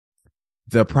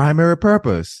The primary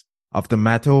purpose of the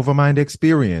Matter Over Mind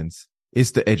experience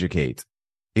is to educate.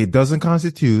 It doesn't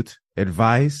constitute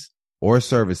advice or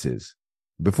services.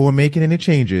 Before making any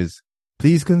changes,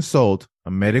 please consult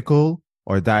a medical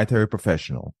or dietary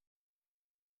professional.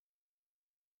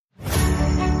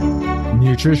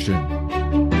 Nutrition,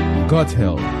 gut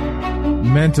health,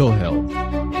 mental health,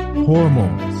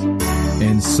 hormones,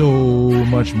 and so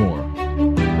much more.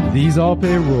 These all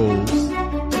play roles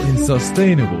in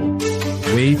sustainable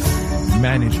weight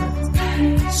management.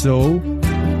 So,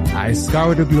 I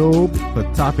scour the globe for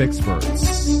top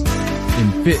experts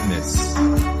in fitness,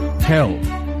 health,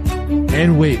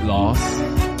 and weight loss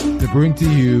to bring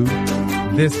to you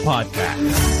this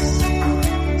podcast.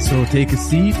 So take a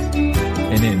seat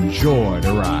and enjoy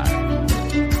the ride.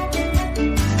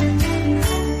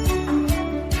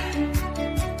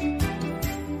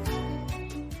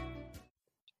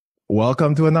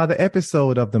 Welcome to another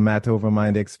episode of the Matter Over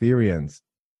Mind experience.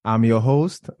 I'm your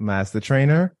host, master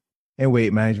trainer, and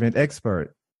weight management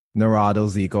expert, Narado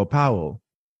Zico Powell.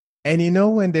 And you know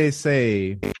when they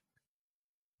say,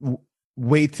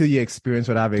 wait till you experience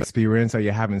what I've experienced or you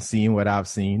haven't seen what I've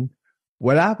seen?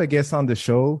 Well, I have a guest on the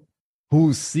show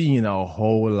who's seen a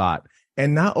whole lot.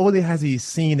 And not only has he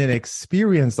seen and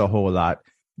experienced a whole lot,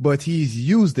 but he's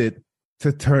used it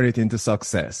to turn it into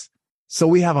success. So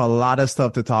we have a lot of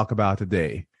stuff to talk about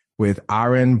today with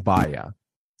Aren Bahia.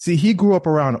 See, he grew up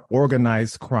around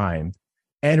organized crime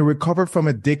and recovered from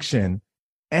addiction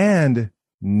and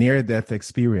near-death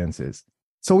experiences.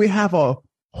 So we have a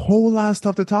whole lot of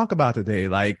stuff to talk about today,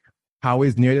 like how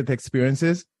his near-death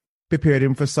experiences prepared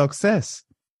him for success,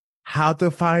 how to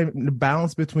find the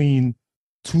balance between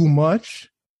too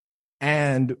much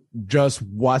and just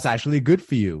what's actually good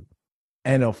for you.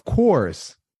 And of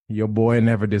course, your boy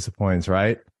never disappoints,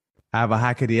 right? I have a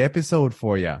hack of the episode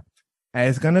for you. And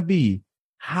it's going to be,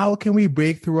 how can we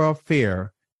break through our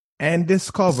fear and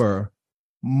discover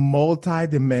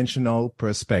multi-dimensional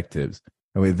perspectives?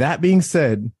 And with that being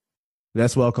said,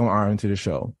 let's welcome Aren to the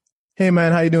show. Hey,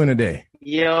 man, how you doing today?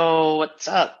 Yo, what's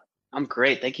up? I'm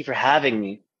great. Thank you for having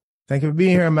me. Thank you for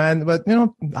being here, man. But,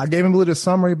 I gave him a little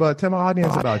summary, but tell my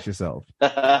audience about yourself.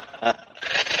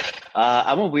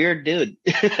 I'm a weird dude.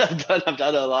 I've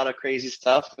done a lot of crazy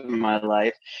stuff in my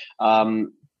life.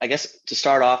 I guess to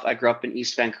start off, I grew up in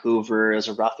East Vancouver. It was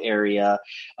a rough area.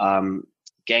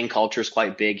 Gang culture is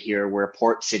quite big here. We're a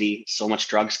port city. So much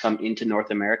drugs come into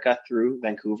North America through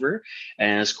Vancouver.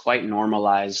 And it's quite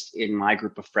normalized in my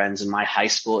group of friends, in my high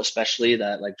school especially,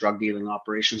 that like drug dealing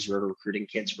operations were recruiting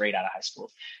kids right out of high school.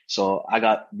 So I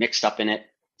got mixed up in it,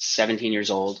 17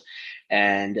 years old.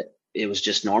 And it was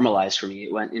just normalized for me.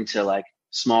 It went into like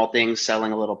small things,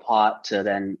 selling a little pot, to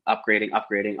then upgrading.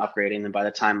 And by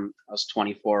the time I was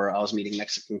 24, I was meeting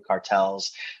Mexican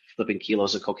cartels, flipping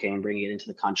kilos of cocaine, bringing it into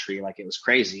the country. Like, it was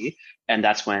crazy. And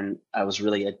that's when I was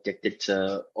really addicted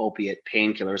to opiate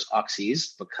painkillers,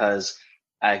 oxys, because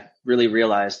I really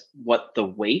realized what the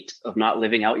weight of not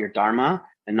living out your dharma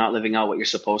and not living out what you're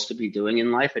supposed to be doing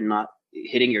in life and not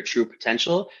hitting your true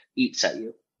potential eats at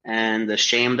you. And the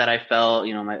shame that I felt,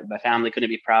 my family couldn't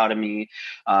be proud of me.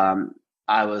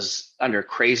 I was under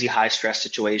crazy high stress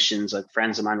situations. Like,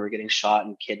 friends of mine were getting shot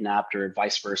and kidnapped, or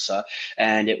vice versa.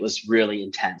 And it was really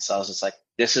intense. I was just like,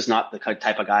 this is not the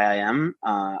type of guy I am.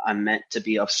 I'm meant to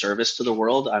be of service to the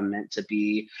world. I'm meant to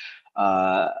be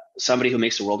somebody who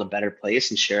makes the world a better place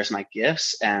and shares my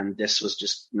gifts. And this was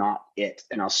just not it.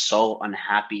 And I was so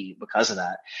unhappy because of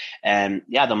that. And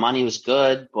yeah, the money was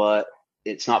good, but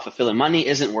it's not fulfilling. Money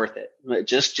isn't worth it.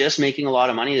 Just making a lot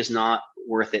of money is not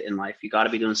worth it in life. You got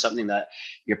to be doing something that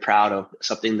you're proud of,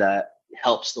 something that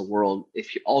helps the world.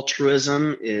 If your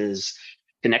altruism is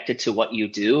connected to what you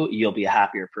do, you'll be a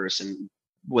happier person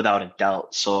without a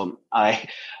doubt. So I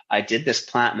did this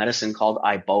plant medicine called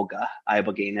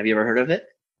ibogaine. Have you ever heard of it?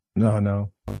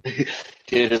 No.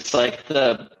 Dude, it's like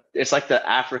the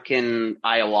African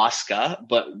ayahuasca,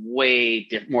 but way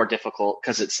more difficult,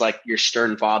 because it's like your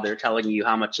stern father telling you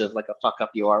how much of like a fuck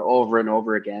up you are over and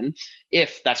over again,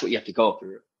 if that's what you have to go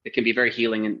through. It can be very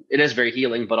healing, and it is very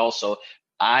healing, but also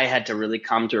I had to really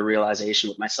come to a realization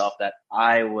with myself that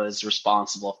I was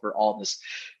responsible for all this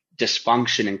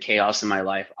dysfunction and chaos in my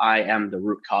life. I am the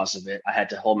root cause of it. I had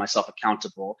to hold myself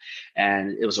accountable,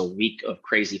 and it was a week of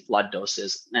crazy flood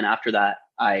doses. And after that,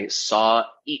 I saw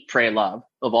Eat, Pray, Love,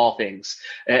 of all things.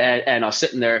 And I was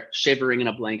sitting there shivering in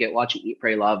a blanket watching Eat,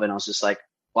 Pray, Love. And I was just like,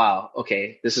 wow,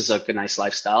 okay, this is a nice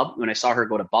lifestyle. When I saw her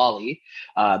go to Bali,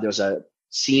 there was a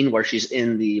scene where she's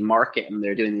in the market and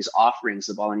they're doing these offerings.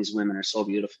 The Balinese women are so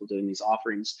beautiful doing these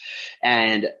offerings.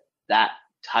 And that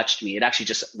touched me. It actually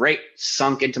just right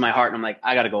sunk into my heart. And I'm like,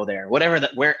 I got to go there. Wherever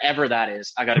that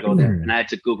is, I got to go there. And I had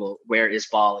to Google, where is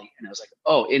Bali? And I was like,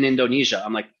 oh, in Indonesia.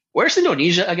 I'm like, where's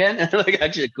Indonesia again? And like, I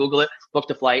just Google it,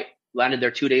 booked a flight, landed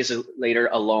there 2 days later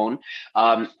alone,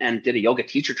 and did a yoga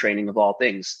teacher training of all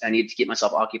things. I needed to keep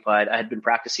myself occupied. I had been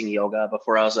practicing yoga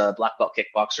before. I was a black belt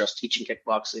kickboxer. I was teaching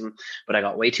kickboxing, but I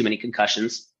got way too many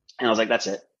concussions. And I was like, that's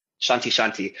it.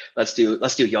 Shanti, let's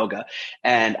do yoga.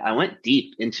 And I went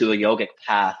deep into a yogic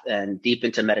path and deep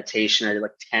into meditation. I did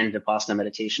like 10 Vipassana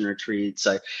meditation retreats.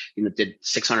 I, did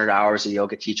 600 hours of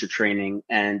yoga teacher training.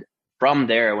 And from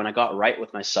there, when I got right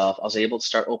with myself, I was able to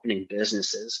start opening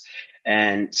businesses.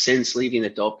 And since leaving the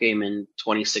dope game in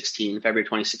February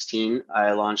 2016,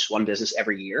 I launched one business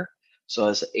every year. So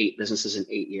it's 8 businesses in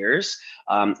 8 years.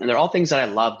 And they're all things that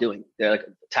I love doing. They're like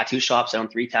tattoo shops. I own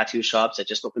 3 tattoo shops. I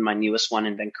just opened my newest one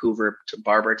in Vancouver,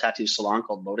 barber tattoo salon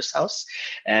called Lotus House.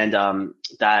 And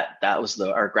that was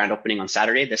our grand opening on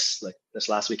Saturday, this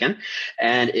last weekend.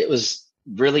 And it was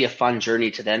really a fun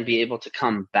journey to then be able to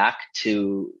come back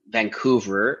to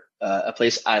Vancouver, a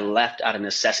place I left out of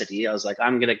necessity. I was like,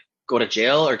 I'm going to go to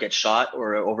jail or get shot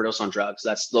or overdose on drugs.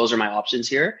 Those are my options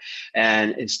here.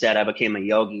 And instead I became a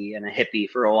yogi and a hippie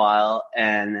for a while,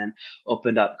 and then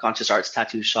opened up Conscious Arts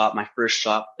Tattoo Shop, my first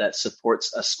shop that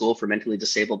supports a school for mentally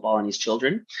disabled Balinese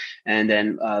children. And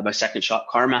then my second shop,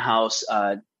 Karma House,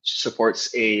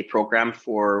 supports a program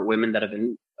for women that have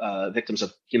been victims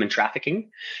of human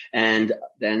trafficking. And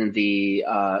then the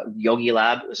Yogi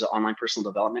Lab is an online personal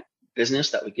development business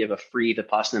that would give a free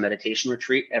Vipassana meditation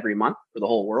retreat every month for the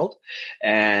whole world,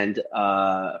 and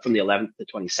from the 11th to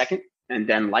 22nd. And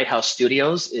then Lighthouse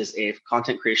Studios is a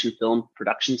content creation film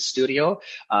production studio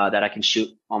that I can shoot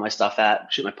all my stuff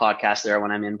at, shoot my podcast there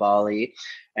when I'm in Bali.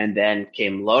 And then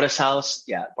came Lotus House,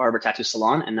 barber tattoo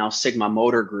salon, and now Sigma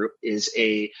Motor Group is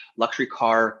a luxury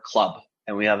car club.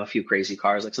 And we have a few crazy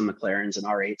cars, like some McLarens and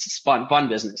R8s. It's fun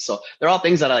business. So they're all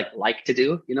things that I like to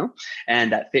do,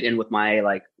 and that fit in with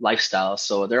my lifestyle.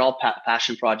 So they're all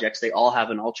passion projects. They all have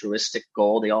an altruistic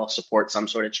goal. They all support some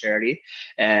sort of charity.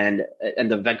 And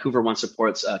the Vancouver one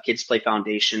supports Kids Play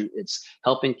Foundation. It's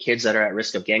helping kids that are at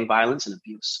risk of gang violence and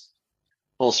abuse.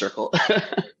 Full circle.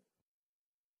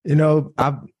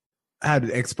 I've had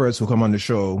experts who come on the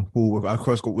show who, of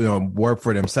course, work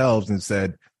for themselves and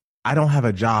said, I don't have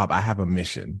a job. I have a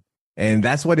mission. And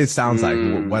that's what it sounds like.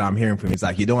 What I'm hearing from you is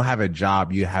like, you don't have a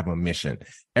job. You have a mission.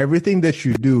 Everything that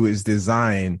you do is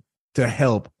designed to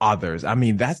help others. I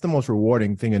mean, that's the most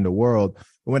rewarding thing in the world.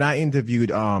 When I interviewed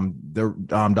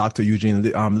Dr. Eugene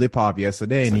Lipov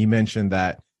yesterday, and he mentioned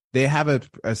that they have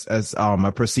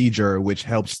a procedure which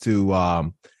helps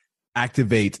to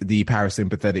activate the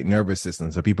parasympathetic nervous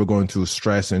system. So people going through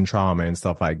stress and trauma and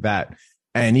stuff like that.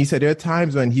 And he said there are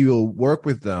times when he will work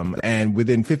with them, and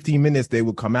within 15 minutes, they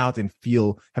will come out and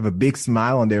have a big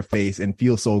smile on their face and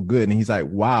feel so good. And he's like,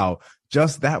 wow,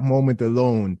 just that moment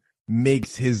alone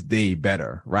makes his day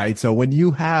better, right? So when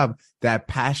you have that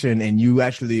passion and you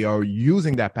actually are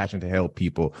using that passion to help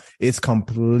people, it's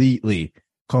completely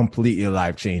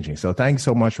life-changing. So thanks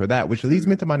so much for that, which leads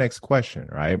me to my next question,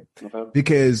 right? Okay.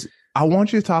 Because I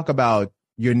want you to talk about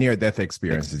your near-death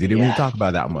experiences. You didn't really talk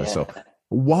about that much. Yeah. So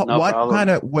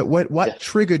what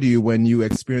triggered you when you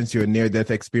experienced your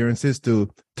near-death experiences to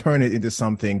turn it into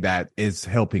something that is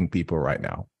helping people right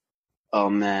now? Oh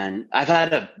man, I've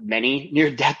had many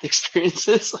near-death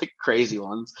experiences, like crazy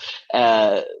ones.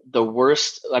 The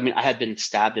worst, I had been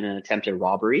stabbed in an attempted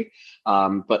robbery.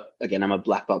 But again, I'm a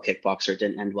black belt kickboxer. It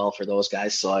didn't end well for those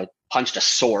guys. So I punched a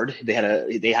sword. They had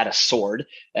a sword,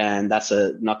 and that's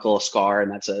a knuckle scar,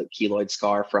 and that's a keloid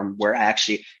scar from where I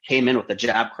actually came in with the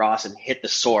jab cross and hit the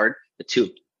sword. The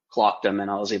tube clocked them, and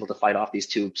I was able to fight off these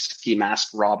 2 ski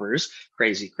mask robbers.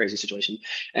 Crazy situation.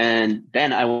 And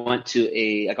then I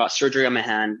I got surgery on my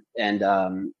hand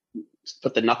and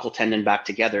put the knuckle tendon back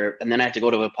together. And then I had to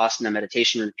go to a Vipassana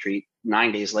meditation retreat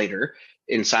 9 days later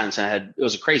in silence. And it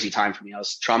was a crazy time for me. I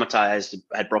was traumatized.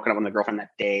 I had broken up with my girlfriend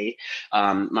that day.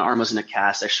 My arm was in a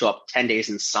cast. I show up 10 days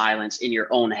in silence in your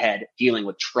own head, dealing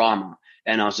with trauma.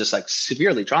 And I was just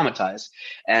severely traumatized.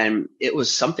 And it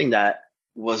was something that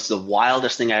was the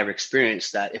wildest thing I ever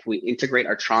experienced, that if we integrate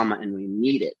our trauma and we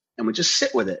meet it and we just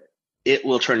sit with it, it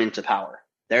will turn into power.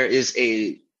 There is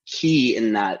a key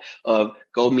in that of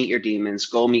go meet your demons,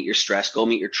 go meet your stress, go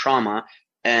meet your trauma.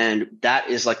 And that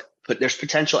is there's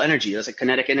potential energy. There's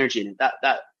kinetic energy in it.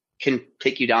 That can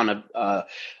take you down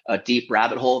a deep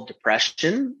rabbit hole of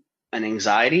depression and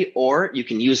anxiety, or you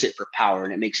can use it for power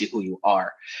and it makes you who you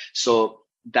are. So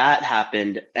that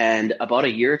happened. And about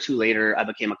a year or two later, I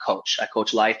became a coach. I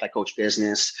coach life, I coach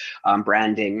business,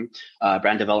 branding,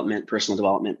 brand development, personal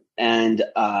development. And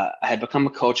I had become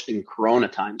a coach in Corona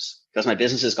times because my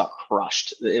businesses got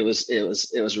crushed. It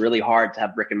was really hard to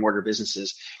have brick and mortar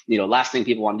businesses. Last thing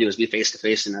people want to do is be face to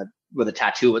face with a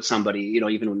tattoo with somebody,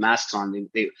 even with masks on.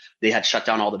 They had shut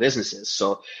down all the businesses.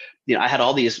 So, I had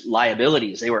all these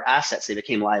liabilities. They were assets. They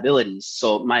became liabilities.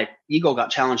 So my ego got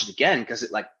challenged again because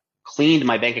it cleaned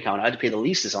my bank account. I had to pay the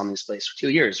leases on this place for 2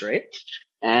 years, right?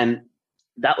 And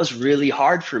that was really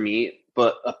hard for me.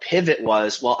 But a pivot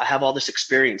was, well, I have all this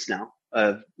experience now.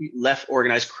 I've left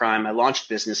organized crime. I launched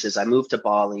businesses. I moved to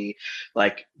Bali.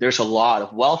 There's a lot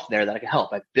of wealth there that I can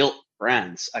help. I built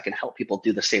brands. I can help people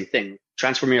do the same thing.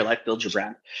 Transform your life, build your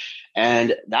brand.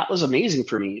 And that was amazing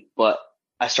for me. But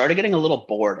I started getting a little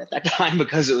bored at that time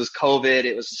because it was COVID.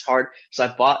 It was hard. So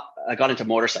I got into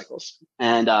motorcycles,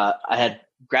 and I had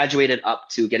graduated up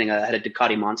to I had a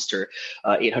Ducati Monster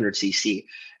 800cc.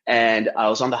 And I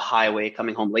was on the highway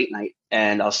coming home late night,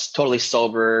 and I was totally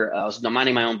sober. I was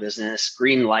minding my own business,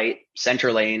 green light,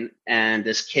 center lane. And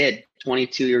this kid,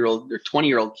 22-year-old or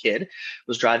 20-year-old kid,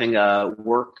 was driving a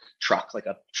work truck, like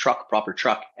a truck, proper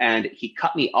truck. And he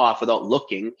cut me off without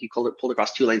looking. He pulled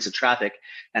across 2 lanes of traffic,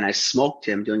 and I smoked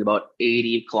him doing about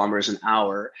 80 kilometers an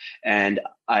hour. And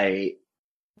I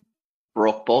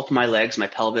broke both my legs, my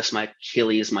pelvis, my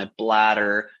Achilles, my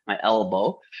bladder, my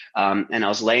elbow. And I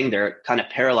was laying there kind of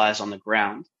paralyzed on the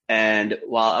ground. And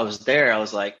while I was there, I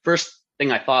was like, first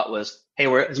thing I thought was,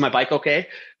 hey, is my bike okay?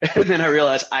 And then I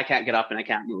realized I can't get up and I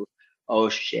can't move. Oh,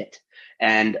 shit.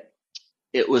 And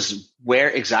it was where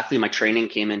exactly my training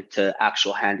came into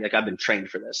actual hand. I've been trained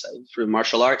for this through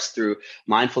martial arts, through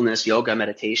mindfulness, yoga,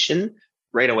 meditation.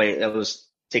 Right away, it was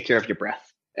take care of your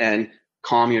breath and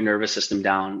calm your nervous system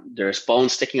down. There's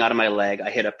bones sticking out of my leg.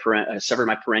 I severed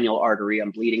my perennial artery.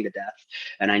 I'm bleeding to death.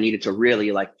 And I needed to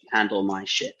really handle my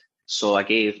shit. So I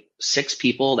gave 6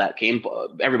 people that came.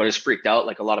 Everybody was freaked out.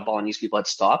 A lot of Balinese people had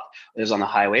stopped. It was on the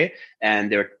highway,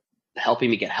 and they were helping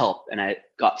me get help. And I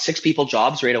got 6 people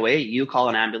jobs right away. You call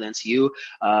an ambulance. You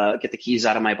get the keys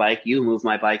out of my bike. You move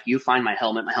my bike. You find my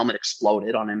helmet. My helmet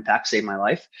exploded on impact, saved my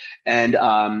life. And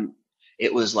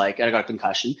it was I got a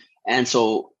concussion. And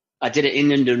so I did it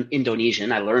in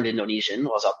Indonesian. I learned Indonesian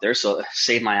while I was up there, so it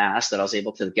saved my ass that I was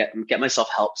able to get myself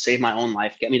help, save my own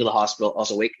life, get me to the hospital. I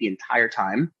was awake the entire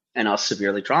time, and I was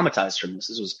severely traumatized from this.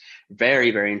 This was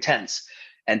very, very intense.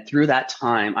 And through that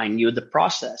time, I knew the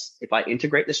process. If I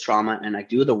integrate this trauma and I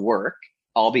do the work,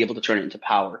 I'll be able to turn it into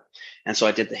power. And so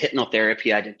I did the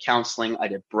hypnotherapy, I did counseling, I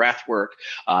did breath work,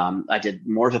 I did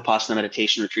more Vipassana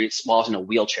meditation retreats while I was in a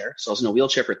wheelchair. So I was in a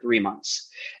wheelchair for 3 months.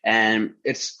 And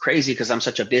it's crazy because I'm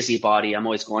such a busybody. I'm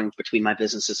always going between my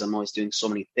businesses. I'm always doing so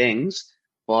many things.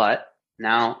 But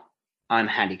now I'm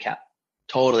handicapped.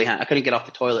 Totally. I couldn't get off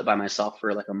the toilet by myself for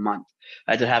a month.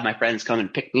 I had to have my friends come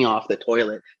and pick me off the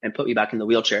toilet and put me back in the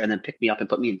wheelchair and then pick me up and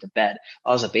put me into bed.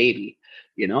 I was a baby.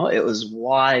 It was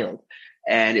wild.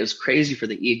 And it was crazy for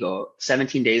the ego.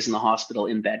 17 days in the hospital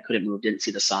in bed, couldn't move, didn't see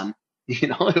the sun.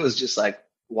 It was just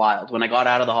wild. When I got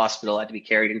out of the hospital, I had to be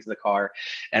carried into the car,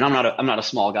 and I'm not a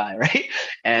small guy, right?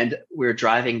 And we were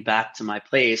driving back to my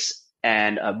place,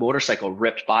 and a motorcycle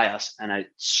ripped by us, and I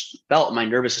felt my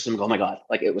nervous system go, oh my God,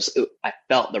 I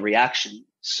felt the reaction.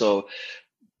 So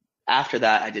after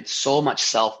that, I did so much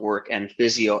self-work and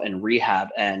physio and rehab,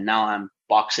 and now I'm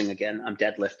boxing again. I'm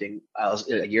deadlifting. I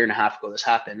was a year and a half ago this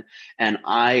happened, and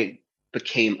I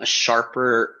became a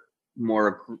sharper,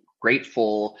 more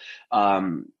grateful,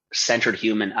 centered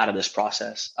human out of this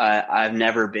process. I've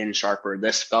never been sharper.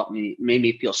 This made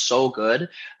me feel so good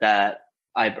that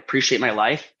I appreciate my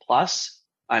life. Plus,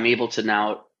 I'm able to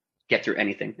now get through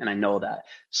anything, and I know that.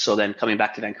 So then coming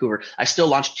back to Vancouver, I still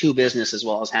launched 2 businesses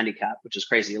while I was handicapped, which is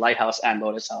crazy, Lighthouse and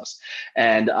Lotus House.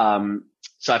 And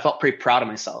so I felt pretty proud of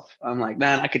myself. I'm like,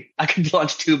 man, I could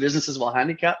launch 2 businesses while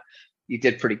handicapped. You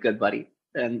did pretty good, buddy.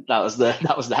 And that was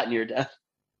that near death.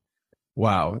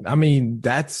 Wow. I mean,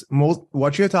 that's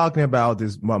what you're talking about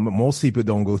is most people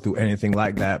don't go through anything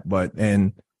like that.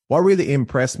 And what really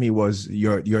impressed me was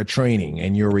your training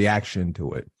and your reaction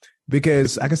to it.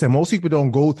 Because like I said, most people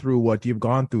don't go through what you've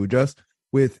gone through just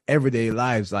with everyday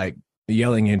lives, like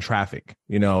yelling in traffic,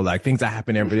 things that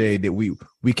happen every day that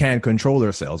we can't control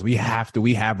ourselves. We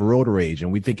have road rage,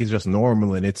 and we think it's just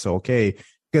normal and it's okay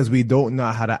because we don't know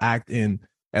how to act in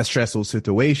a stressful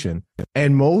situation.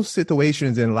 And most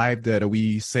situations in life that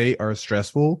we say are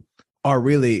stressful are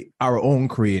really our own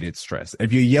created stress.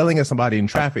 If you're yelling at somebody in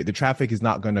traffic, the traffic is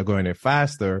not going to go any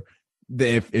faster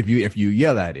if you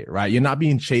yell at it, right? You're not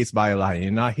being chased by a lion.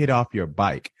 You're not hit off your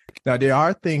bike. Now, there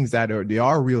are things there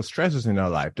are real stressors in our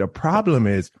life. The problem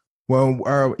is when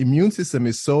our immune system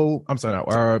is so, I'm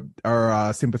sorry,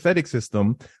 our sympathetic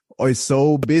system is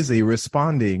so busy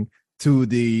responding to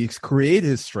the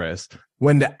creative stress.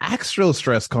 When the actual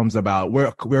stress comes about,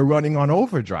 we're running on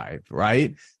overdrive,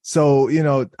 right? So,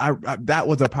 that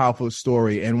was a powerful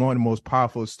story, and one of the most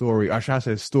powerful stories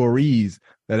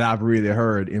that I've really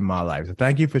heard in my life. So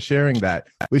thank you for sharing that,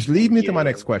 which leads me to my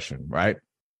next question, right?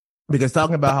 Because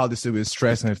talking about how this is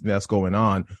stress and everything that's going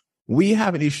on, we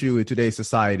have an issue in today's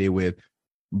society with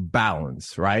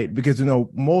balance, right? Because,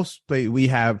 we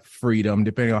have freedom,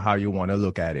 depending on how you want to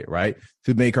look at it, right?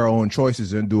 To make our own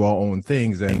choices and do our own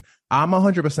things. And I'm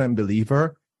 100%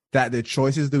 believer that the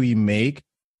choices that we make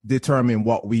determine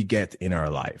what we get in our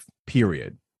life,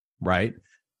 period, right?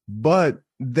 But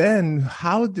then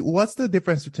what's the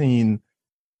difference between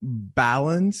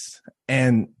balance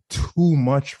and too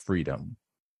much freedom?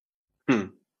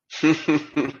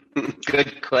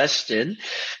 Good question.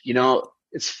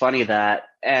 It's funny that,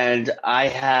 and I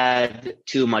had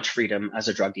too much freedom as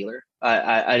a drug dealer.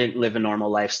 I didn't live a normal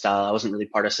lifestyle. I wasn't really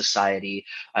part of society.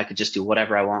 I could just do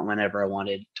whatever I want, whenever I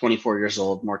wanted. 24 years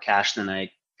old, more cash than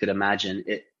I could imagine.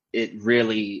 It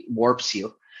really warps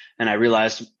you. And I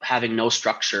realized having no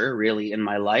structure really in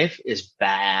my life is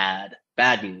bad.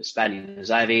 Bad news. I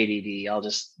have ADD.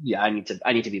 I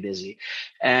need to be busy.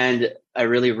 And I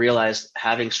really realized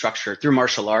having structure through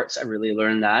martial arts, I really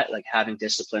learned that, like having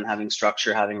discipline, having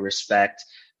structure, having respect,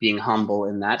 being humble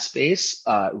in that space,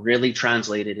 really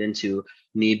translated into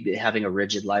me having a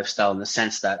rigid lifestyle in the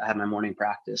sense that I have my morning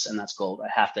practice, and that's gold. I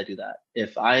have to do that.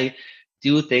 If I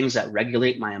do things that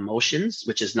regulate my emotions,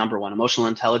 which is number one. Emotional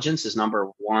intelligence is number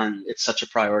one. It's such a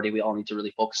priority. We all need to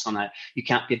really focus on that. You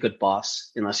can't be a good boss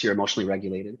unless you're emotionally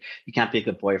regulated. You can't be a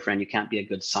good boyfriend. You can't be a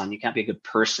good son. You can't be a good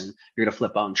person. You're going to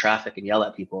flip out in traffic and yell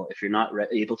at people. If you're not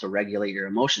able to regulate your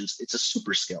emotions, it's a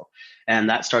super skill. And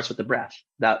that starts with the breath.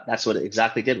 That's what it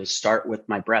exactly did, was start with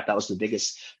my breath. That was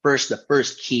the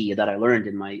first key that I learned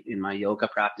in my yoga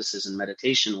practices and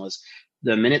meditation was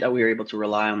the minute that we were able to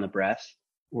rely on the breath,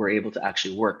 we're able to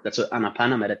actually work. That's what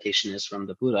Anapana meditation is from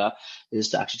the Buddha, is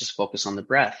to actually just focus on the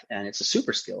breath. And it's a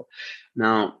super skill.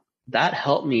 Now, that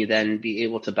helped me then be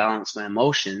able to balance my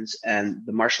emotions. And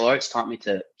the martial arts taught me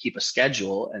to keep a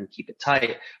schedule and keep it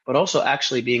tight, but also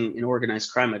actually being in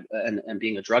organized crime and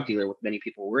being a drug dealer with many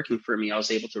people working for me, I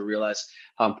was able to realize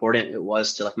how important it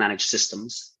was to manage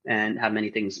systems and have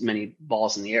many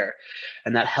balls in the air.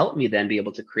 And that helped me then be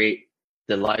able to create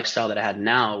the lifestyle that I had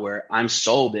now, where I'm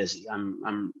so busy.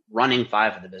 I'm running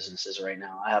 5 of the businesses right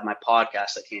now. I have my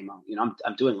podcast that came out.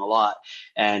 I'm doing a lot,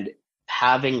 and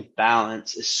having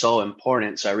balance is so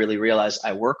important. So I really realized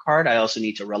I work hard. I also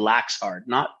need to relax hard,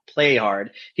 not play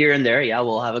hard here and there. Yeah,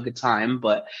 we'll have a good time,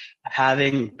 but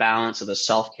having balance of a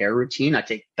self-care routine. I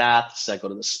take baths. I go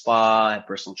to the spa. I have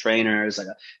personal trainers. I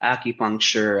got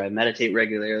acupuncture. I meditate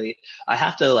regularly. I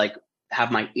have to have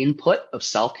my input of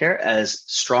self-care as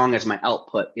strong as my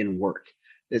output in work.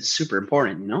 It's super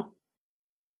important,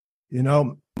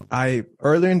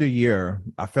 earlier in the year,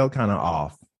 I felt kind of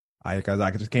off. Because I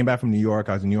just came back from New York.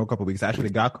 I was in New York a couple of weeks. I actually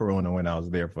got Corona when I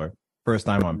was there for first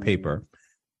time on paper.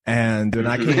 And when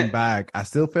I came back, I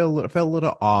still felt a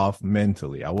little off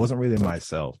mentally. I wasn't really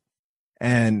myself.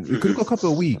 And it could go a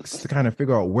couple of weeks to kind of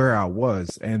figure out where I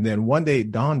was. And then one day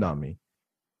it dawned on me.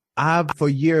 For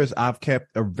years, I've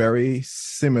kept a very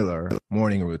similar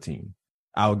morning routine.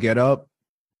 I'll get up,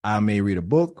 I may read a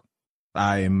book,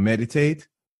 I meditate.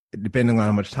 Depending on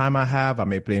how much time I have, I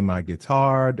may play my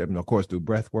guitar, and of course, do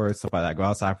breath work, stuff like that. Go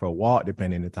outside for a walk,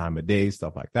 depending on the time of day,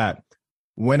 stuff like that.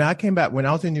 When I came back, when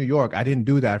I was in New York, I didn't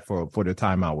do that for the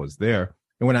time I was there.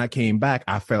 And when I came back,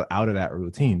 I fell out of that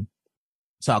routine.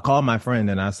 So I called my friend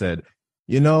and I said,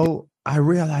 I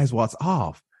realized what's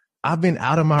off. I've been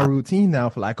out of my routine now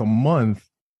for a month,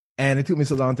 and it took me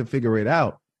so long to figure it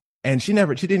out. And she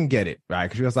didn't get it, right?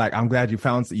 Because she was like, I'm glad she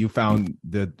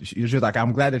was like,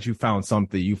 I'm glad that you found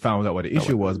something. You found out what the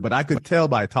issue was. But I could tell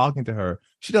by talking to her,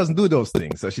 she doesn't do those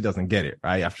things. So she doesn't get it,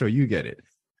 right? I'm sure you get it.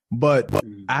 But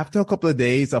after a couple of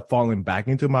days of falling back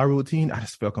into my routine, I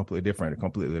just felt completely different,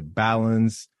 completely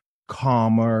balanced,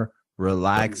 calmer,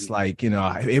 relaxed,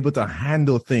 able to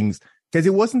handle things. Because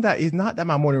it's not that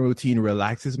my morning routine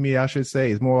relaxes me, I should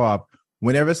say. It's more of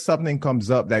whenever something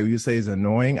comes up that you say is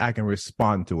annoying, I can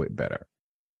respond to it better.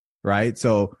 Right.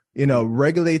 So,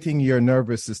 regulating your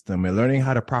nervous system and learning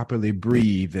how to properly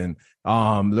breathe. And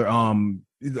a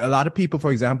lot of people,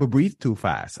 for example, breathe too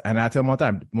fast. And I tell them all the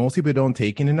time, most people don't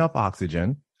take in enough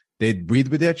oxygen. They breathe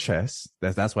with their chest.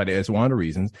 That's why it's one of the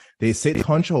reasons. They sit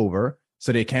hunched over,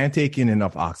 so they can't take in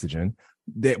enough oxygen.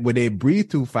 when they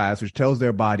breathe too fast, which tells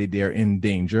their body they're in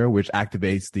danger, which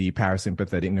activates the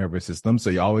parasympathetic nervous system. So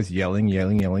you're always yelling,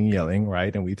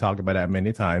 right? And we talked about that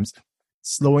many times.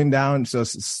 Slowing down,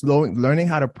 learning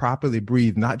how to properly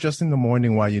breathe, not just in the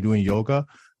morning while you're doing yoga,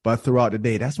 but throughout the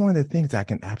day. That's one of the things that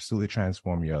can absolutely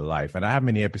transform your life. And I have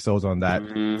many episodes on that,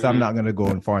 so I'm not going to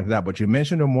go far into that. But you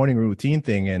mentioned the morning routine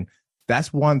thing, and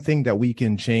that's one thing that we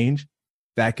can change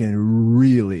that can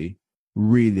really,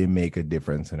 really make a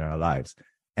difference in our lives.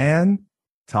 And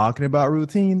talking about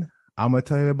routine, I'm going to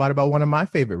tell you about one of my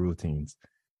favorite routines.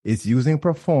 It's using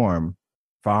Perform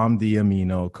from the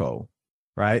Amino Co.,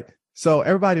 right? So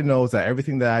everybody knows that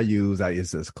everything that I use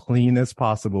is as clean as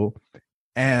possible.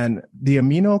 And the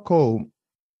Amino Co.,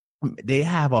 they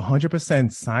have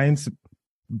 100%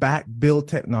 science-backed build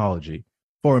technology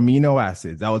for amino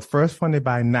acids that was first funded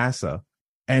by NASA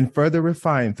and further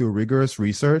refined through rigorous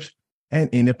research and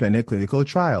independent clinical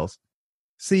trials.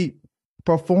 See,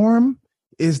 Perform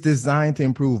is designed to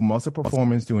improve muscle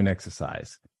performance during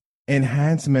exercise,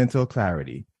 enhance mental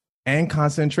clarity and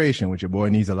concentration, which your boy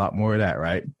needs a lot more of that,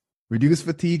 right? Reduce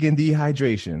fatigue and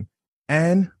dehydration,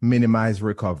 and minimize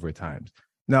recovery times.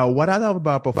 Now, what I love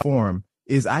about Perform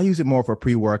is I use it more for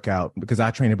pre-workout because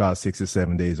I train about 6 or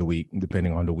 7 days a week,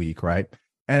 depending on the week, right?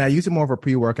 And I use it more for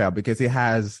pre-workout because it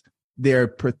has their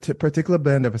particular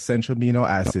blend of essential amino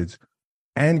acids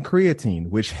and creatine,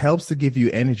 which helps to give you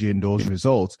energy in those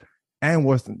results. And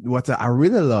what I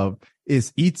really love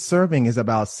is each serving is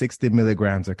about 60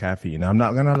 milligrams of caffeine. Now, I'm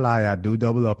not going to lie, I do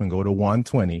double up and go to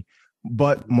 120.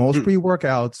 But most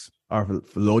pre-workouts are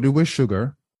loaded with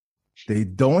sugar. They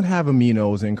don't have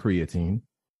aminos and creatine,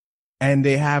 and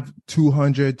they have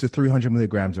 200 to 300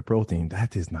 milligrams of protein.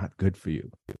 That is not good for you.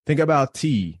 Think about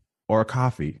tea or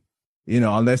coffee.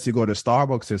 Unless you go to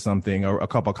Starbucks or something, or a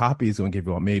cup of coffee is going to give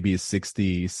you maybe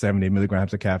 60, 70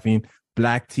 milligrams of caffeine.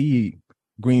 Black tea,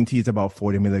 green tea is about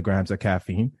 40 milligrams of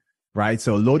caffeine, right?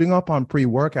 So loading up on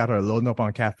pre-workout or loading up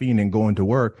on caffeine and going to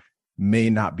work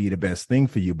may not be the best thing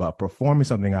for you, but Perform is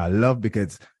something I love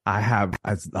because I have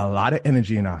a lot of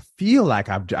energy and I feel like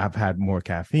I've had more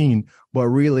caffeine, but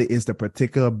really it's the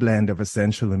particular blend of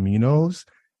essential aminos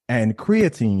and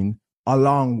creatine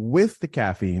along with the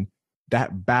caffeine.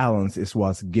 That balance is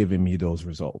what's giving me those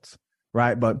results,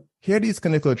 right? But here are these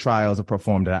clinical trials of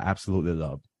Perform that I absolutely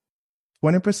love.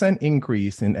 20%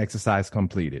 increase in exercise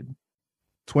completed,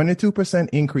 22%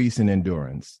 increase in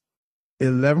endurance,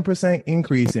 11%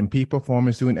 increase in peak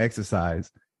performance during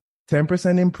exercise,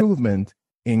 10% improvement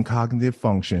in cognitive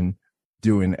function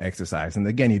during exercise. And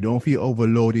again, you don't feel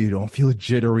overloaded, you don't feel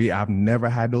jittery. I've never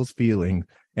had those feelings,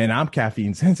 and I'm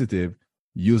caffeine sensitive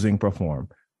using Perform.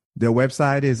 Their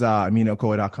website is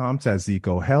aminoco.com, says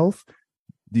Zico Health.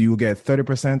 You get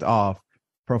 30% off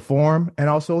Perform and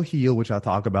also Heal, which I'll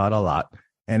talk about a lot.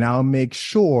 And I'll make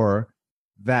sure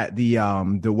that the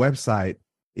website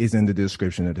is in the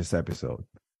description of this episode.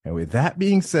 And with that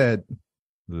being said,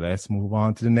 let's move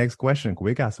on to the next question.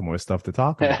 We got some more stuff to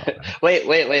talk about.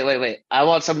 Wait. I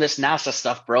want some of this NASA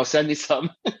stuff, bro. Send me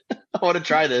some. I want to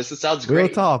try this. It sounds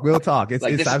great. We'll talk. It's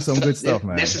I have some good stuff,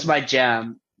 man. This is my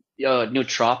jam.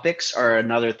 Nootropics are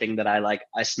another thing that I like.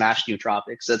 I smash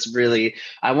nootropics.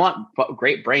 I want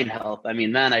great brain health. I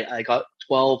mean, man, I got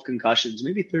 12 concussions,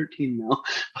 maybe 13 now,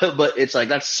 but it's like,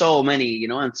 that's so many,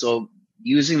 and so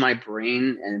using my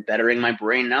brain and bettering my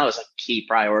brain now is a key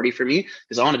priority for me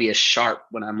because I want to be a sharp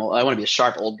I want to be a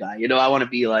sharp old guy. I want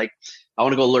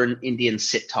to go learn Indian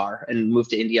sitar and move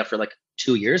to India for like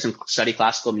 2 years and study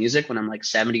classical music when I'm like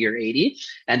 70 or 80,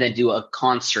 and then do a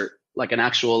concert, like an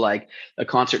actual, like a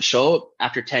concert show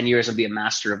after 10 years and be a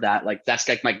master of that. Like that's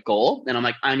like my goal. And I'm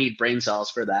like, I need brain cells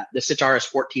for that. The sitar is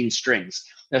 14 strings.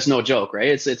 That's no joke, right?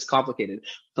 It's complicated.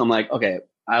 So I'm like, okay,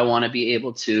 I want to be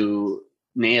able to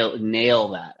nail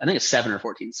that. I think it's 7 or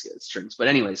 14 strings, but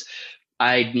anyways,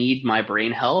 I need my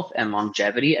brain health and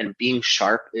longevity, and being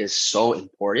sharp is so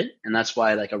important. And that's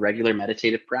why like a regular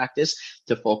meditative practice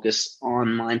to focus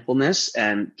on mindfulness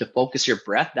and to focus your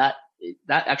breath, that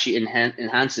actually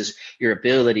enhances your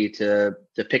ability to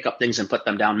pick up things and put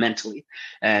them down mentally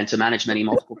and to manage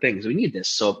multiple things. We need this.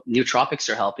 So nootropics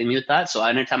are helping me with that. So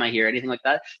anytime I hear anything like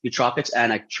that, nootropics,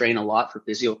 and I train a lot for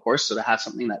physio, of course. So to have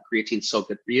something that creatine's so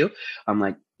good for you, I'm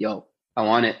like, yo, I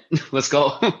want it. Let's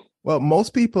go. Well,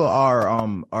 most people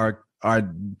are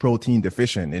protein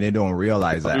deficient and they don't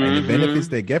realize that. And the benefits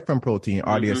they get from protein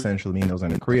are the essential aminos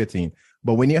and the creatine.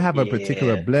 But when you have a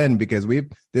particular blend, because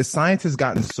the science has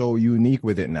gotten so unique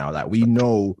with it now that we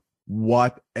know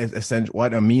what is essential,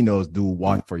 what aminos do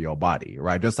what for your body,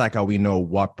 right? Just like how we know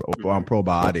what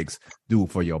probiotics do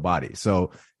for your body.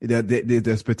 So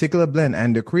this particular blend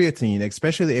and the creatine,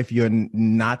 especially if you're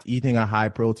not eating a high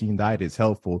protein diet, is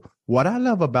helpful. What I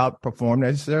love about Perform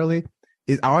necessarily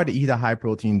is I already eat a high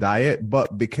protein diet,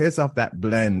 but because of that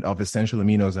blend of essential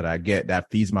aminos that I get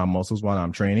that feeds my muscles while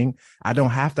I'm training, I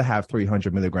don't have to have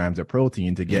 300 milligrams of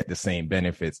protein to get the same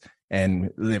benefits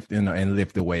and lift, and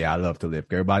lift the way I love to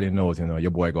lift. Everybody knows, your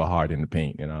boy go hard in the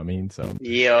paint, you know what I mean? So,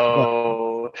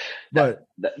 but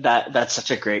that's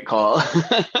such a great call.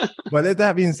 But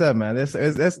that being said, man,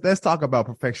 let's talk about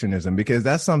perfectionism, because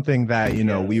that's something that,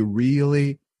 we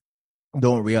really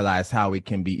don't realize how it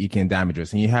can damage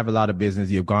us. And you have a lot of business,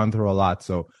 you've gone through a lot.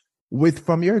 So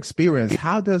from your experience,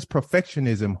 how does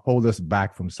perfectionism hold us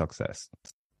back from success?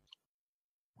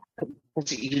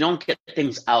 You don't get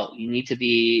things out.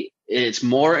 It's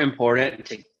more important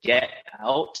to get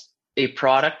out a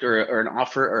product or an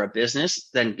offer or a business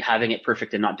than having it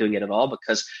perfect and not doing it at all,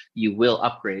 because you will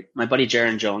upgrade. My buddy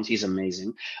Aren Jones, he's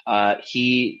amazing.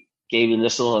 He gave me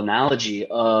this little analogy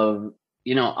of,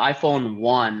 iPhone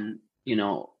 1,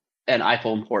 and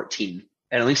iPhone 14.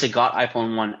 And at least they got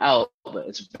iPhone 1 out, but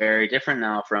it's very different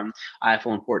now from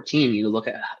iPhone 14. You look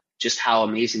at just how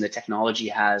amazing the technology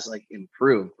has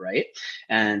improved, right?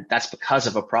 And that's because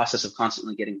of a process of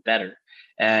constantly getting better.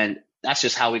 And that's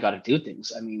just how we got to do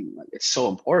things. I mean, it's so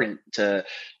important to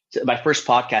my first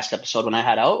podcast episode when I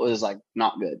had out was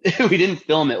not good. We didn't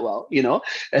film it well,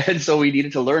 and so we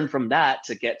needed to learn from that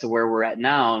to get to where we're at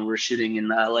now. And we're shooting in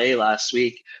LA last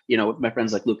week, with my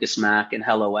friends like Lucas Mack and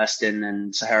Hella Weston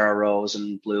and Sahara Rose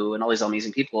and Blue and all these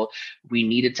amazing people. We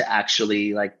needed to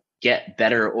actually get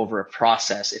better over a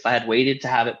process. If I had waited to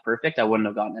have it perfect, I wouldn't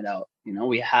have gotten it out.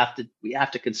 We have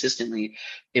to consistently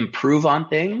improve on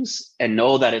things and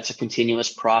know that it's a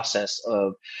continuous process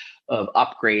of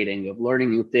upgrading, of learning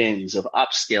new things, of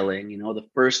upskilling. The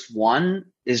first one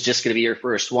is just going to be your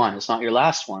first one. It's not your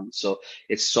last one. So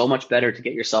it's so much better to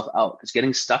get yourself out, because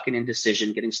getting stuck in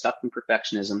indecision, getting stuck in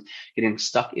perfectionism, getting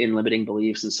stuck in limiting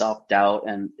beliefs and self-doubt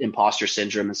and imposter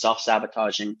syndrome and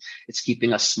self-sabotaging, it's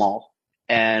keeping us small.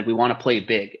 And we want to play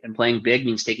big, and playing big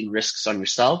means taking risks on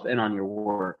yourself and on your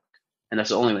work. And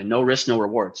that's the only way. No risk, no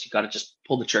rewards. You got to just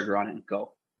pull the trigger on it and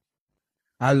go.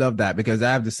 I love that, because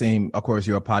I have the same, of course,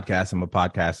 you're a podcast, I'm a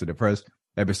podcaster. The first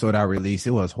episode I released,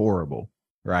 it was horrible,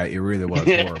 right? It really was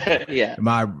horrible. Yeah.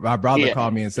 My brother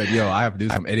called me and said, yo, I have to do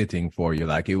some editing for you.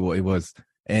 It was,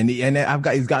 and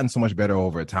he's gotten so much better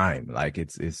over time.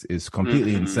 It's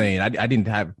completely insane. I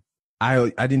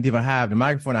didn't even have the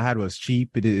microphone I had was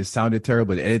cheap. It sounded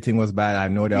terrible. The editing was bad. I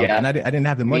know that. Yeah. And I didn't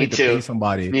have the money to pay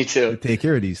somebody to take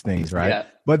care of these things. Right. Yeah.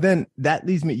 But then that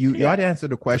leads me, you already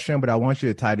answered the question, but I want you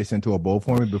to tie this into a bow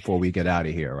for me before we get out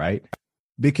of here. Right.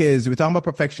 Because we're talking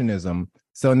about perfectionism.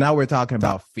 So now we're talking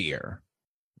about fear.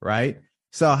 Right.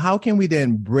 So how can we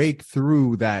then break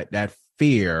through that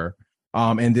fear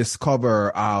and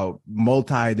discover our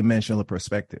multi-dimensional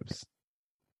perspectives?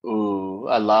 Ooh,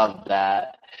 I love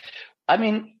that. I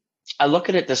mean, I look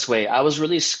at it this way. I was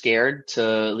really scared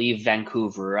to leave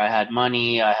Vancouver. I had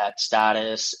money, I had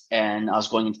status, and I was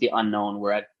going into the unknown,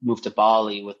 where I'd moved to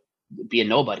Bali be a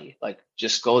nobody,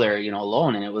 just go there,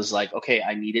 alone. And it was okay,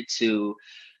 I needed to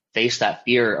face that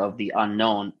fear of the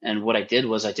unknown. And what I did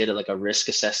was I did a risk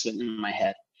assessment in my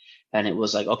head. And it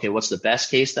was okay, what's the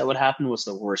best case that would happen? What's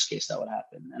the worst case that would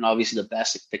happen? And obviously the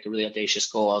best, I picked a really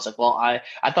audacious goal. I was well, I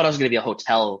thought I was going to be a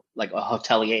hotel, a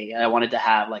hotelier. I wanted to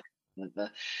have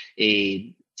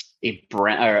a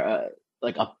brand or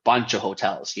a bunch of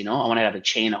hotels, I wanted to have a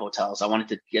chain of hotels. I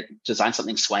wanted to design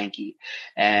something swanky.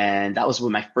 And that was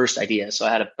my first idea. So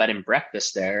I had a bed and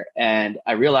breakfast there, and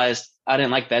I realized I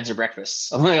didn't like beds or breakfasts.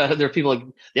 There are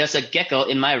people there's a gecko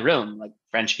in my room,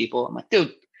 French people. I'm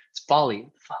dude, it's Bali.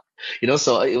 Fuck.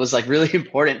 So it was really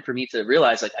important for me to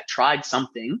realize I tried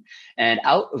something, and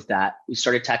out of that we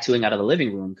started tattooing out of the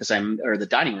living room or the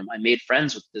dining room. I made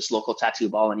friends with this local tattoo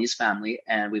Balinese family,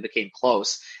 and we became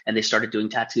close, and they started doing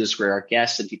tattoos for our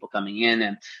guests and people coming in,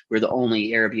 and we're the only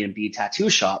Airbnb tattoo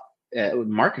shop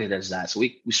marketed as that. So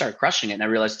we started crushing it, and I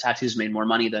realized the tattoos made more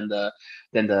money than the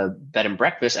bed and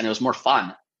breakfast, and it was more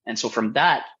fun. And so from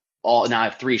that, now I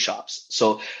have 3 shops.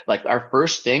 So our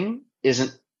first thing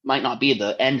might not be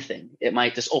the end thing. It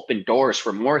might just open doors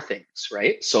for more things,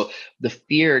 right? So the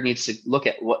fear needs to look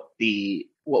at what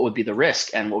would be the risk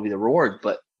and what would be the reward.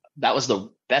 But that was the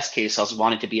best case. I was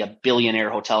wanting to be a billionaire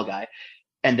hotel guy.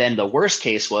 And then the worst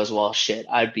case was, well, shit,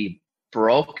 I'd be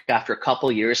broke after a couple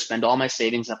of years, spend all my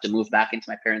savings, have to move back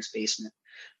into my parents' basement.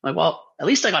 I'm well, at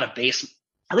least I got a basement.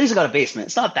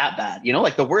 It's not that bad.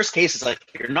 The worst case is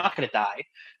you're not going to die.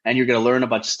 and you're going to learn a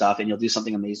bunch of stuff and you'll do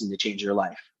something amazing to change your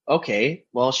life. Okay,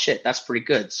 well, shit, that's pretty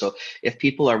good. So if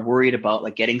people are worried about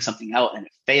like getting something out and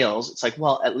it fails, it's like,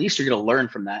 well, at least you're going to learn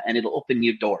from that and it'll open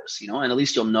you doors, you know, and at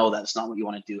least you'll know that it's not what you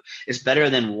want to do. It's better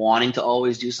than wanting to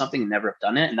always do something and never have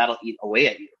done it, and that'll eat away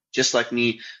at you. Just like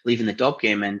me leaving the dope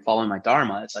game and following my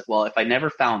dharma, it's like, well, if I never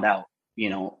found out, you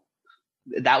know,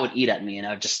 that would eat at me and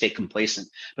I'd just stay complacent.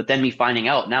 But then me finding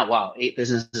out now, wow, 8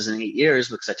 businesses in 8 years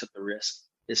because I took the risk.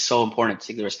 It's so important to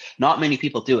take the risk. Not many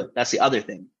people do it. That's the other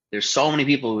thing. There's so many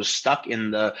people who are stuck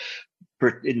in the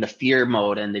fear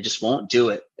mode and they just won't do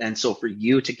it. And so for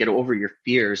you to get over your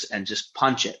fears and just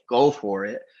punch it, go for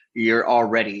it, you're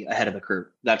already ahead of the curve.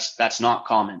 That's not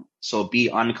common. So be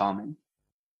uncommon.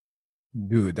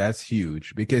 Dude, that's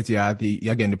huge because the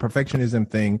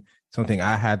perfectionism thing, something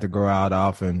I had to grow out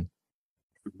of, and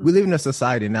we live in a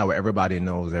society now where everybody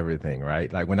knows everything,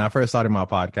 right? Like when I first started my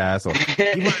podcast,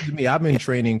 or even me, I've been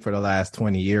training for the last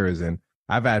 20 years, and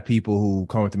I've had people who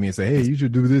come to me and say, hey, you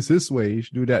should do this way, you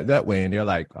should do that way, and they're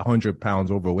like 100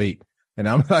 pounds overweight. And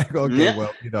I'm like, okay,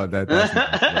 well, you know, that's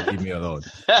not, leave me alone.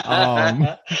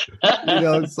 You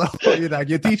know, so you're like,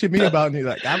 you're teaching me about,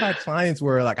 like, I've had clients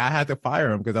where like I had to fire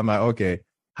them because I'm like, okay,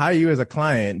 hire you as a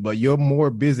client, but you're more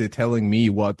busy telling me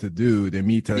what to do than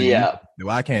me telling you, no,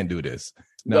 I can't do this.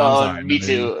 No, I'm sorry. Me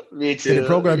too. The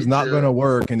program's not going to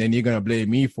work, and then you're going to blame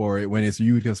me for it when it's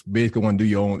you just basically want to do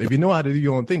your own. If you know how to do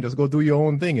your own thing, just go do your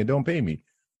own thing and don't pay me.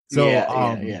 So,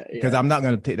 because I'm not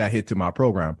going to take that hit to my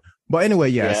program. But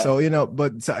anyway, so, you know,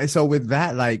 but so with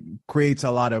that, like, creates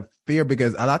a lot of fear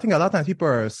because I think a lot of times people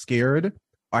are scared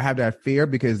or have that fear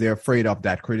because they're afraid of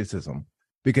that criticism,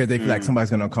 because they feel like somebody's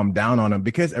going to come down on them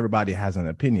because everybody has an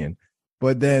opinion.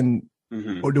 But then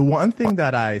the one thing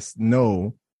that I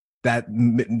know that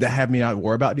have me not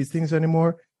worry about these things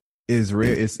anymore is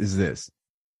this: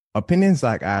 opinions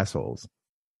like assholes.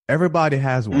 Everybody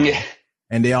has one,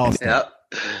 and they all stink.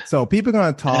 So people are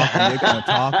going to talk, and they're going to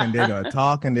talk, and they're going to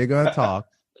talk, and they're going to talk.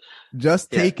 Just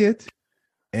take it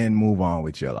and move on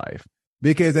with your life,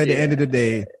 because at the end of the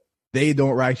day, they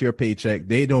don't write your paycheck.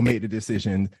 They don't make the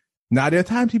decisions. Now, there are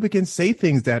times people can say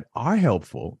things that are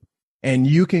helpful, and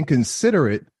you can consider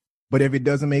it. But if it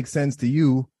doesn't make sense to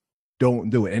you, don't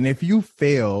do it. And if you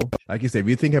fail, like you said, if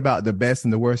you think about the best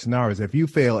and the worst scenarios, if you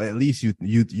fail, at least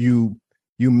you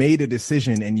made a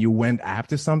decision and you went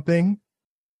after something.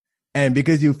 And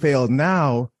because you failed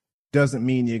now doesn't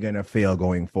mean you're going to fail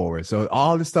going forward. So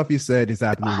all the stuff you said is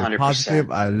absolutely 100%.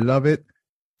 Positive. I love it.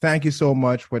 Thank you so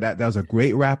much for that. That was a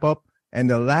great wrap up. And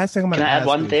the last thing I'm going to add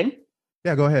one thing?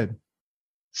 Yeah, go ahead.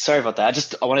 Sorry about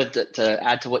that. I wanted to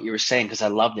add to what you were saying because I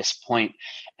love this point.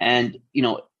 And, you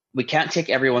know, we can't take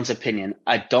everyone's opinion.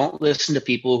 I don't listen to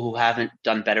people who haven't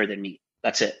done better than me.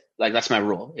 That's it. Like, that's my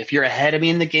rule. If you're ahead of me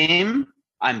in the game,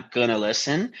 I'm going to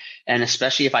listen. And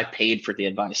especially if I paid for the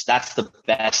advice, that's the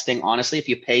best thing. Honestly, if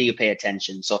you pay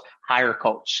attention. So hire a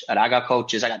coach. And I got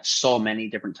coaches. I got so many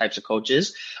different types of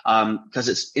coaches because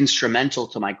it's instrumental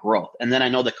to my growth. And then I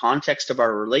know the context of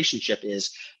our relationship is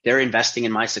they're investing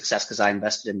in my success because I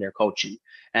invested in their coaching.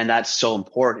 And that's so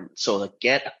important. So like,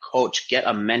 get a coach, get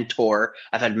a mentor.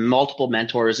 I've had multiple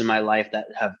mentors in my life that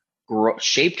have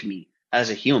shaped me as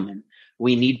a human.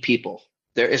 We need people.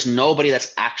 There is nobody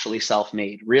that's actually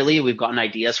self-made. Really, we've gotten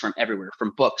ideas from everywhere,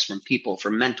 from books, from people,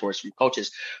 from mentors, from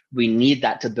coaches. We need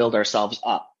that to build ourselves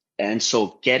up. And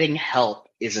so getting help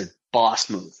is a boss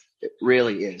move. It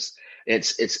really is.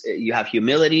 It's you have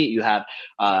humility, you have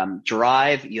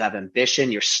drive, you have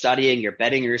ambition, you're studying, you're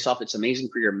betting yourself. It's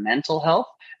amazing for your mental health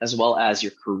as well as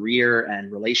your career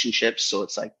and relationships. So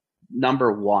it's like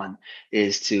number one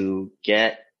is to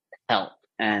get help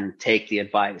and take the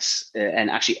advice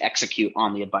and actually execute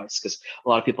on the advice, because a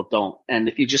lot of people don't. And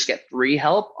if you just get free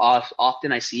help,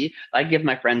 often I give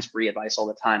my friends free advice all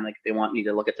the time. Like if they want me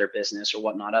to look at their business or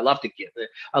whatnot, I love to give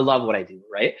it. I love what I do,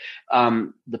 right?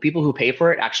 The people who pay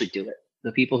for it actually do it.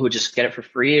 The people who just get it for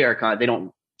free they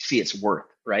don't see its worth,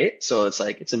 right? So it's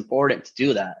like, it's important to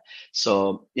do that.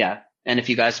 So yeah. And if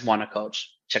you guys want a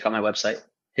coach, check out my website.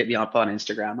 Hit me up on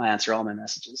Instagram. I answer all my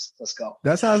messages. Let's go.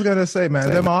 That's how I was going to say,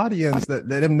 man. Them audience, let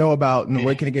them know about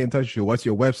where can they get in touch with you? What's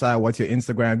your website? What's your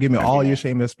Instagram? Give me all your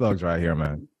shameless plugs right here,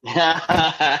 man.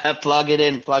 Plug it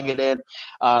in.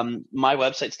 My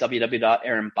website's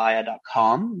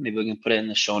www.arenbahia.com. Maybe we can put it in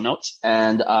the show notes.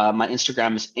 And my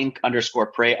Instagram is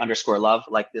ink_pray_love,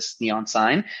 like this neon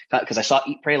sign, because I saw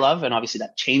Eat, Pray, Love, and obviously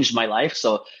that changed my life.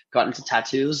 So got into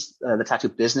tattoos, the tattoo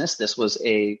business. This was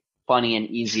a funny and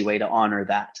easy way to honor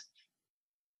that.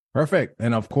 Perfect.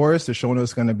 And of course, the show notes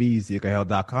is going to be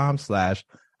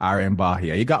ezekielheld.com/Aren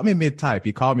Bahia. You got me mid-type.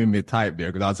 You called me mid-type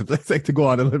there because I was expecting to go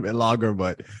on a little bit longer,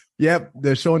 but Yep,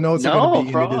 the show notes are going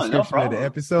to be in the description of the problem.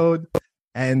 episode.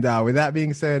 And with that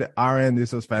being said, Aren,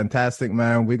 this was fantastic,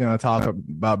 man. We're going to talk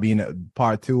about being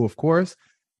part 2, of course.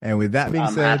 And with that being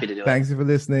said, thanks for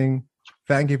listening.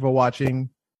 Thank you for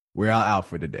watching. We're all out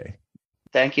for the day.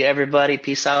 Thank you, everybody.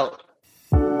 Peace out.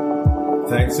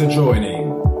 Thanks for joining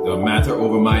the Matter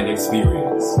Over Mind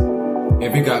experience.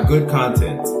 If you got good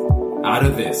content out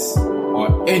of this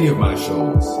or any of my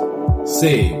shows,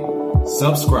 save,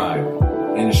 subscribe,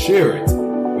 and share it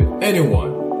with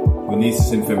anyone who needs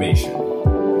this information.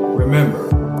 Remember,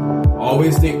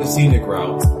 always take the scenic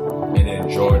route and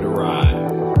enjoy the ride.